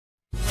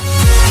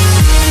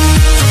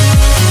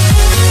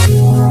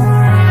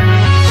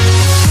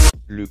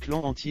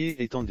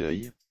entier est en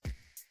deuil.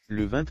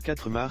 Le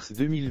 24 mars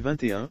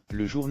 2021,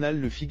 le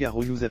journal Le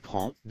Figaro nous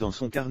apprend, dans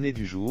son carnet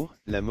du jour,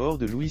 la mort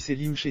de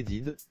Selim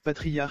Chedid,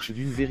 patriarche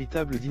d'une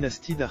véritable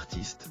dynastie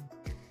d'artistes.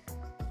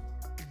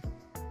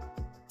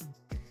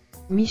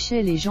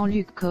 Michel et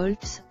Jean-Luc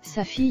Coltz,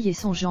 sa fille et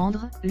son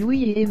gendre,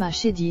 Louis et Emma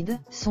Chedid,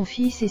 son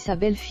fils et sa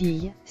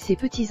belle-fille, ses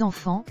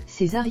petits-enfants,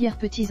 ses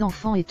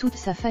arrière-petits-enfants et toute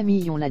sa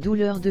famille ont la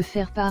douleur de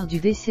faire part du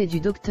décès du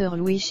docteur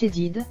Louis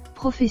Chedid,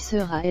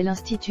 professeur à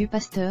l'Institut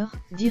Pasteur,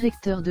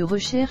 directeur de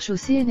recherche au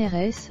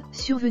CNRS,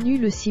 survenu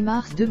le 6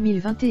 mars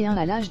 2021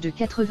 à l'âge de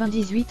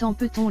 98 ans,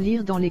 peut-on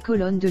lire dans les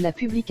colonnes de la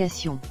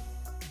publication.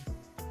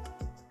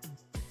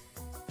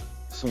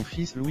 Son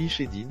fils Louis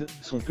Chedid,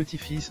 son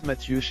petit-fils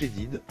Matthieu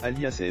Chedid,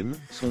 alias M,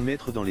 sont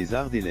maîtres dans les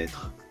arts des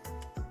lettres.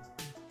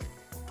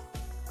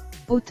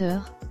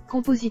 Auteur,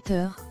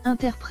 compositeur,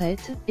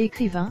 interprète,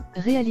 écrivain,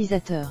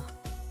 réalisateur.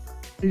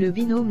 Le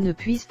binôme ne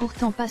puise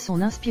pourtant pas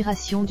son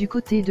inspiration du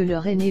côté de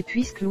leur aîné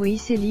puisque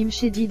Selim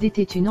Chedid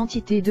était une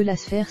entité de la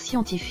sphère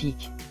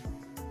scientifique.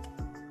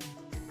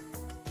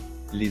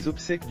 Les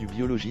obsèques du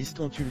biologiste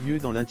ont eu lieu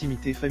dans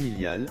l'intimité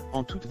familiale,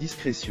 en toute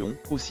discrétion,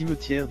 au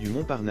cimetière du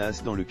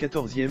Montparnasse dans le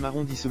 14e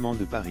arrondissement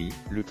de Paris,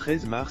 le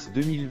 13 mars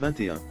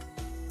 2021.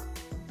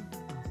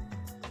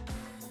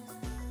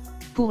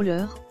 Pour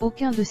l'heure,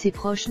 aucun de ses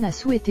proches n'a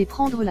souhaité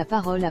prendre la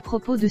parole à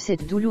propos de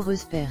cette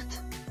douloureuse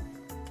perte.